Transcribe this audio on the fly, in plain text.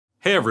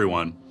Hey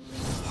everyone.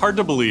 Hard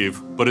to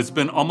believe, but it's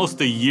been almost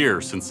a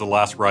year since the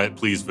last Riot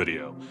Pls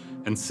video,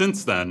 and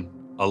since then,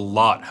 a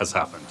lot has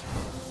happened.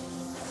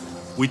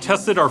 We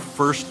tested our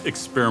first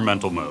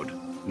experimental mode,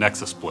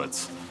 Nexus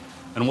Splits,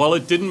 and while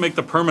it didn't make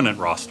the permanent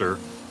roster,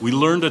 we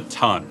learned a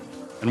ton,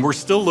 and we're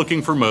still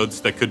looking for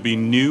modes that could be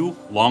new,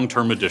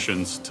 long-term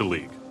additions to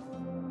League.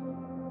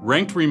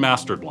 Ranked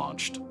Remastered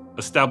launched,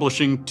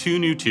 establishing 2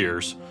 new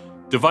tiers,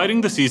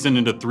 dividing the season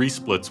into 3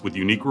 splits with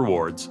unique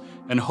rewards,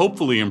 and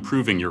hopefully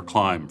improving your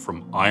climb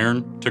from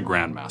Iron to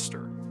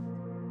Grandmaster.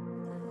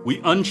 We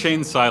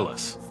unchained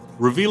Silas,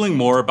 revealing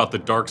more about the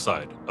dark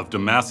side of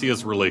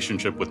Demacia's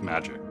relationship with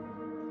magic.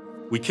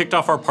 We kicked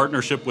off our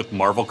partnership with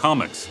Marvel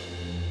Comics,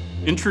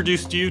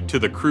 introduced you to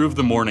the crew of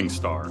the Morning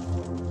Star.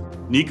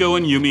 Nico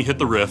and Yumi hit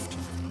the rift,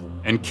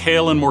 and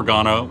Kale and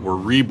Morgana were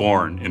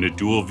reborn in a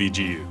dual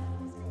VGU.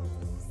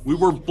 We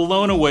were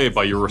blown away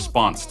by your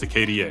response to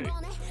KDA,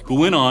 who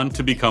went on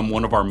to become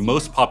one of our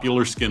most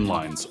popular skin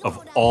lines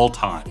of all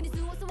time,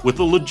 with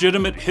a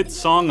legitimate hit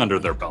song under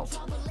their belt,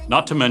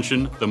 not to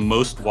mention the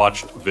most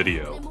watched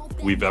video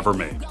we've ever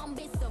made.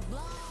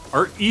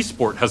 Our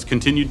esport has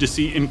continued to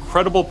see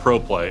incredible pro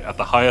play at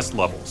the highest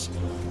levels,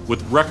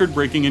 with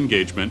record-breaking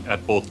engagement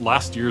at both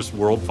last year's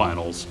World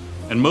Finals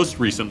and most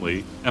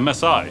recently,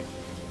 MSI,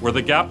 where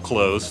the gap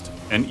closed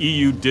and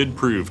EU did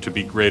prove to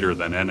be greater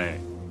than NA.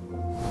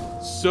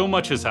 So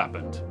much has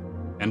happened,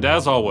 and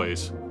as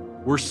always,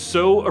 we're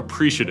so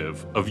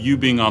appreciative of you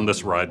being on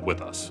this ride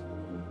with us.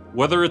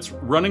 Whether it's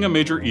running a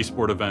major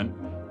esport event,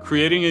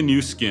 creating a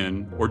new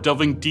skin, or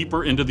delving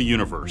deeper into the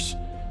universe,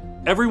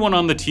 everyone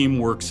on the team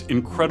works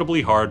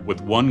incredibly hard with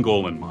one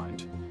goal in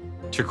mind: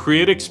 to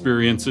create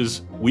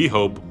experiences we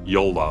hope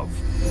you'll love.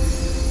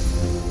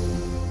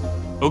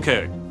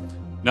 Okay,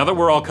 now that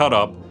we're all caught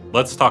up,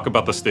 let's talk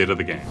about the state of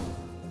the game.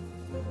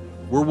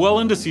 We're well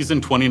into season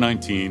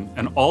 2019,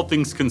 and all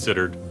things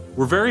considered,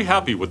 we're very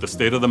happy with the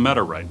state of the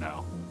meta right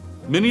now.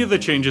 Many of the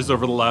changes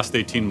over the last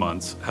 18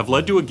 months have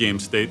led to a game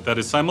state that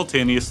is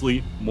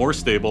simultaneously more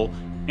stable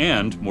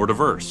and more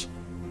diverse.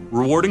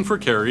 Rewarding for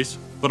carries,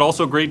 but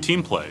also great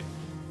team play.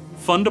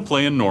 Fun to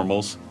play in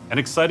normals, and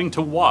exciting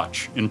to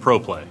watch in pro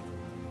play.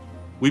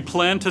 We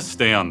plan to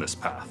stay on this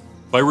path.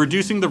 By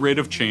reducing the rate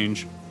of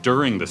change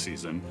during the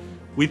season,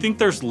 we think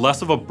there's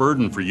less of a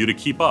burden for you to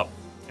keep up,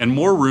 and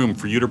more room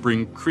for you to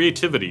bring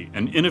creativity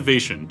and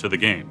innovation to the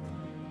game.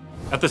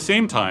 At the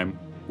same time,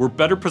 we're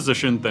better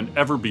positioned than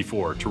ever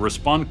before to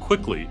respond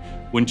quickly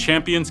when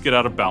champions get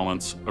out of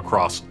balance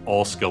across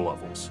all skill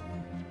levels.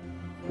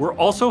 We're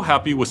also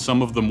happy with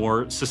some of the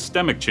more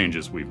systemic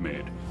changes we've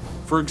made.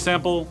 For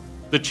example,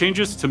 the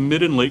changes to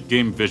mid and late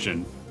game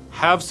vision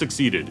have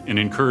succeeded in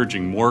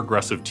encouraging more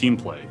aggressive team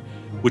play,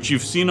 which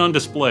you've seen on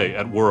display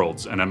at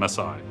Worlds and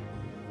MSI.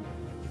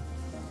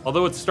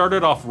 Although it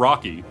started off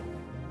rocky,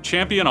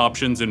 champion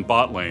options in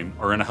bot lane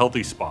are in a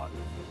healthy spot.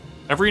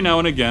 Every now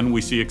and again, we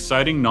see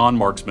exciting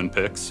non-marksman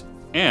picks,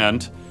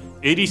 and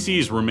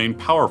ADCs remain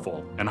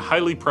powerful and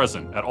highly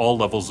present at all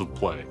levels of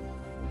play.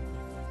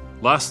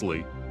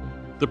 Lastly,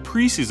 the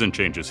preseason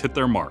changes hit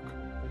their mark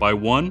by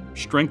 1.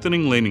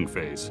 Strengthening laning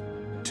phase,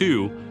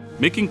 2.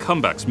 Making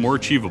comebacks more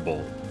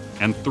achievable,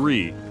 and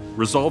 3.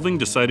 Resolving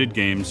decided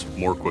games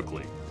more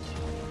quickly.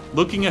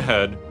 Looking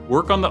ahead,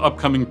 work on the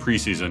upcoming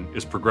preseason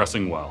is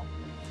progressing well.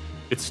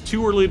 It's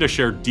too early to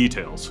share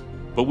details,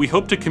 but we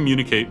hope to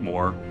communicate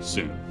more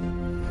soon.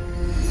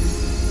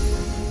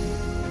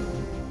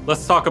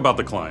 Let's talk about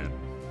the client.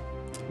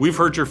 We've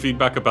heard your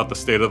feedback about the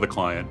state of the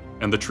client,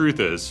 and the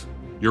truth is,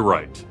 you're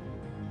right.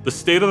 The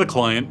state of the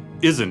client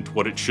isn't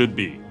what it should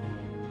be,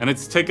 and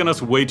it's taken us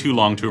way too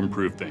long to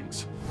improve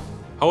things.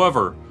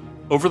 However,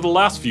 over the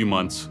last few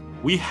months,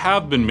 we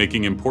have been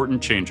making important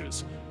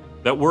changes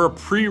that were a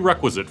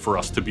prerequisite for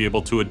us to be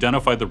able to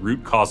identify the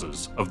root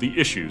causes of the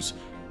issues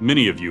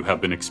many of you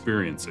have been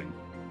experiencing.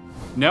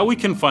 Now we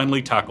can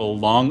finally tackle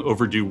long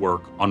overdue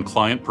work on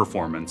client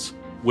performance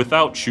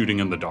without shooting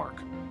in the dark.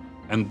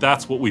 And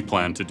that's what we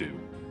plan to do.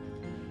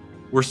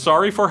 We're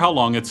sorry for how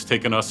long it's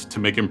taken us to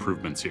make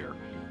improvements here,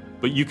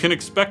 but you can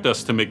expect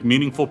us to make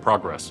meaningful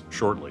progress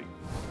shortly.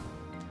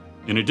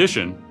 In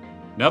addition,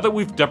 now that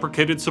we've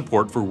deprecated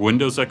support for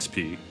Windows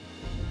XP,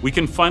 we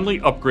can finally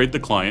upgrade the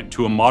client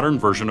to a modern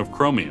version of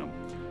Chromium,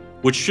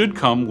 which should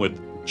come with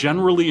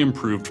generally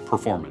improved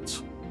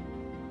performance.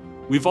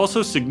 We've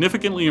also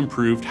significantly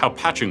improved how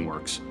patching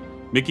works,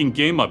 making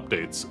game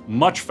updates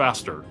much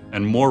faster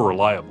and more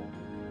reliable.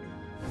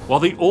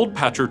 While the old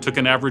patcher took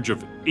an average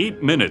of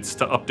 8 minutes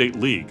to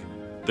update League,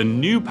 the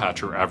new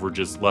patcher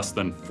averages less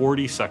than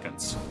 40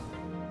 seconds.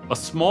 A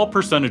small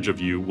percentage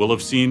of you will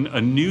have seen a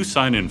new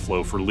sign-in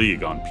flow for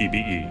League on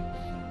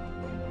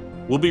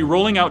PBE. We'll be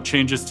rolling out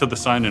changes to the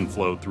sign-in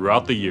flow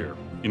throughout the year,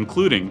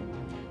 including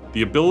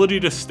the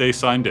ability to stay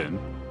signed in,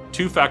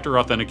 2-factor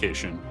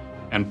authentication,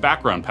 and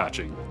background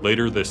patching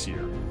later this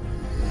year.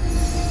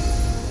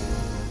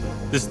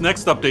 This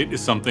next update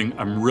is something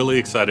I'm really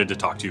excited to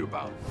talk to you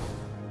about.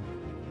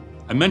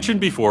 I mentioned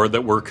before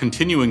that we're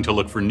continuing to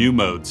look for new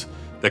modes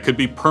that could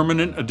be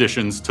permanent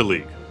additions to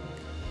League.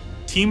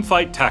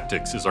 Teamfight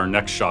Tactics is our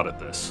next shot at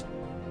this.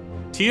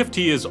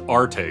 TFT is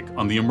our take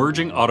on the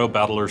emerging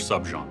auto-battler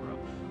subgenre,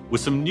 with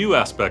some new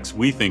aspects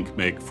we think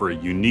make for a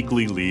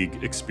uniquely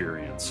League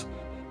experience.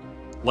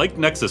 Like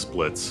Nexus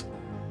Blitz,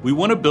 we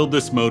want to build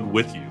this mode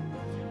with you,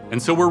 and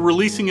so we're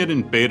releasing it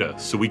in beta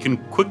so we can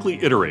quickly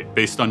iterate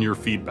based on your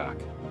feedback.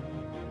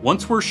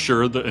 Once we're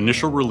sure the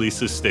initial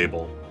release is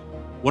stable,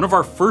 one of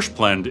our first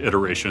planned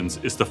iterations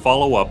is to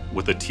follow up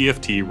with a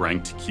TFT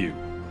ranked queue.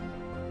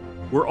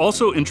 We're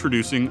also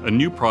introducing a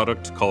new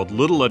product called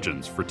Little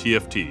Legends for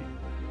TFT.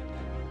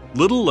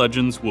 Little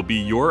Legends will be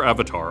your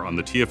avatar on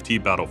the TFT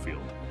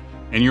battlefield,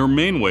 and your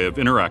main way of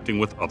interacting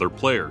with other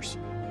players.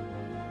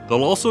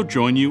 They'll also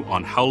join you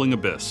on Howling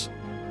Abyss,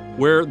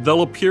 where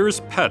they'll appear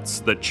as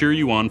pets that cheer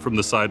you on from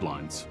the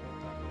sidelines.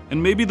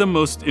 And maybe the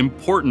most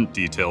important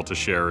detail to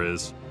share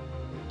is,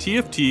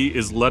 TFT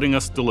is letting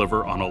us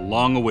deliver on a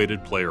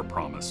long-awaited player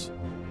promise.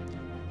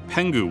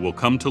 Pengu will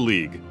come to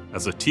League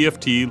as a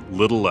TFT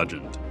Little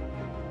Legend.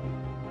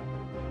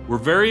 We're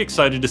very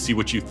excited to see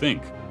what you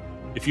think.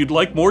 If you'd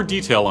like more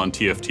detail on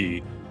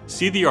TFT,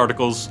 see the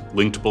articles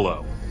linked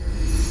below.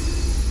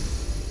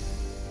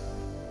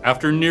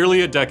 After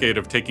nearly a decade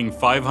of taking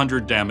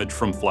 500 damage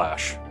from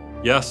Flash,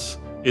 yes,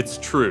 it's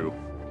true,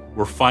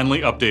 we're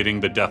finally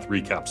updating the death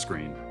recap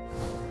screen.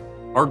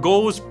 Our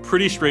goal was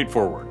pretty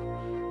straightforward.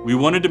 We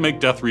wanted to make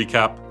death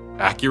recap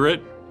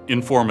accurate,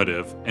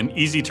 informative, and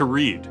easy to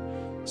read,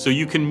 so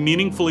you can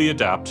meaningfully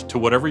adapt to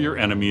whatever your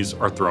enemies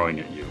are throwing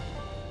at you.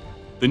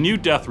 The new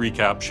death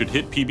recap should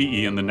hit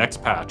PBE in the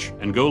next patch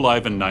and go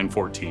live in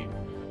 9.14.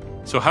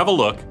 So have a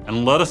look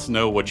and let us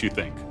know what you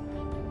think.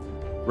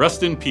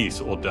 Rest in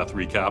peace, old death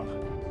recap.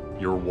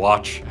 Your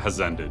watch has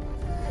ended.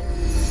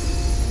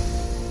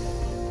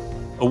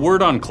 A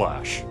word on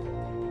Clash.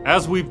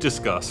 As we've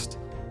discussed,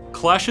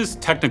 Clash's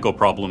technical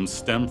problems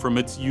stem from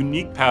its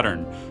unique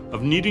pattern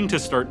of needing to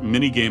start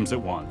many games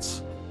at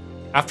once.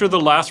 After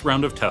the last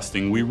round of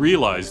testing, we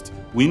realized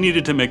we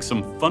needed to make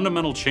some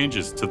fundamental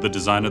changes to the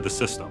design of the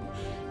system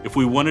if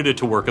we wanted it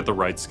to work at the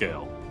right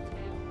scale.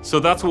 So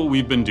that's what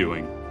we've been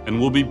doing, and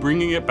we'll be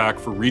bringing it back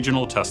for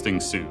regional testing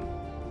soon.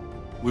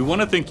 We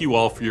want to thank you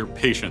all for your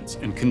patience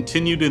and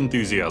continued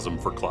enthusiasm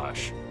for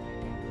Clash.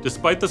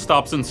 Despite the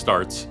stops and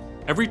starts,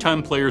 every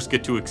time players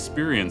get to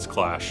experience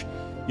Clash,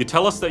 you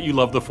tell us that you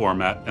love the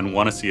format and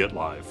want to see it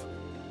live.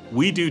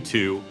 We do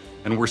too,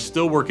 and we're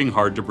still working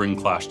hard to bring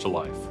Clash to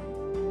life.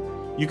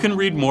 You can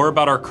read more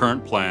about our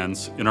current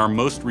plans in our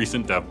most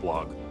recent dev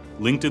blog,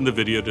 linked in the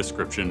video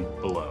description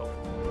below.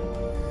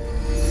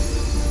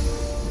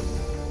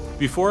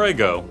 Before I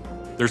go,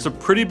 there's a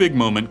pretty big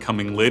moment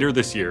coming later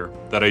this year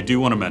that I do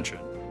want to mention.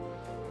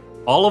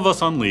 All of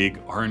us on League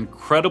are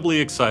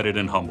incredibly excited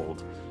and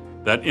humbled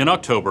that in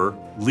October,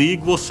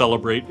 League will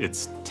celebrate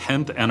its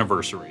 10th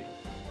anniversary.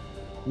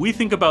 We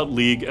think about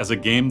League as a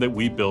game that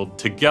we build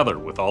together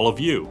with all of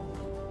you.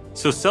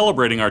 So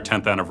celebrating our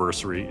 10th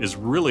anniversary is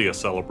really a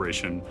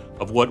celebration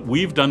of what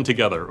we've done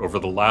together over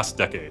the last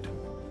decade.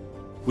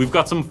 We've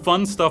got some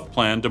fun stuff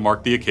planned to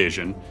mark the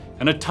occasion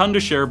and a ton to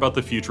share about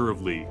the future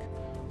of League.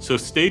 So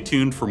stay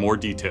tuned for more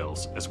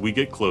details as we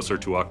get closer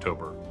to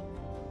October.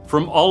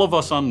 From all of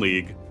us on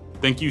League,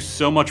 thank you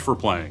so much for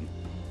playing,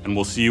 and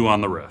we'll see you on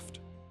the Rift.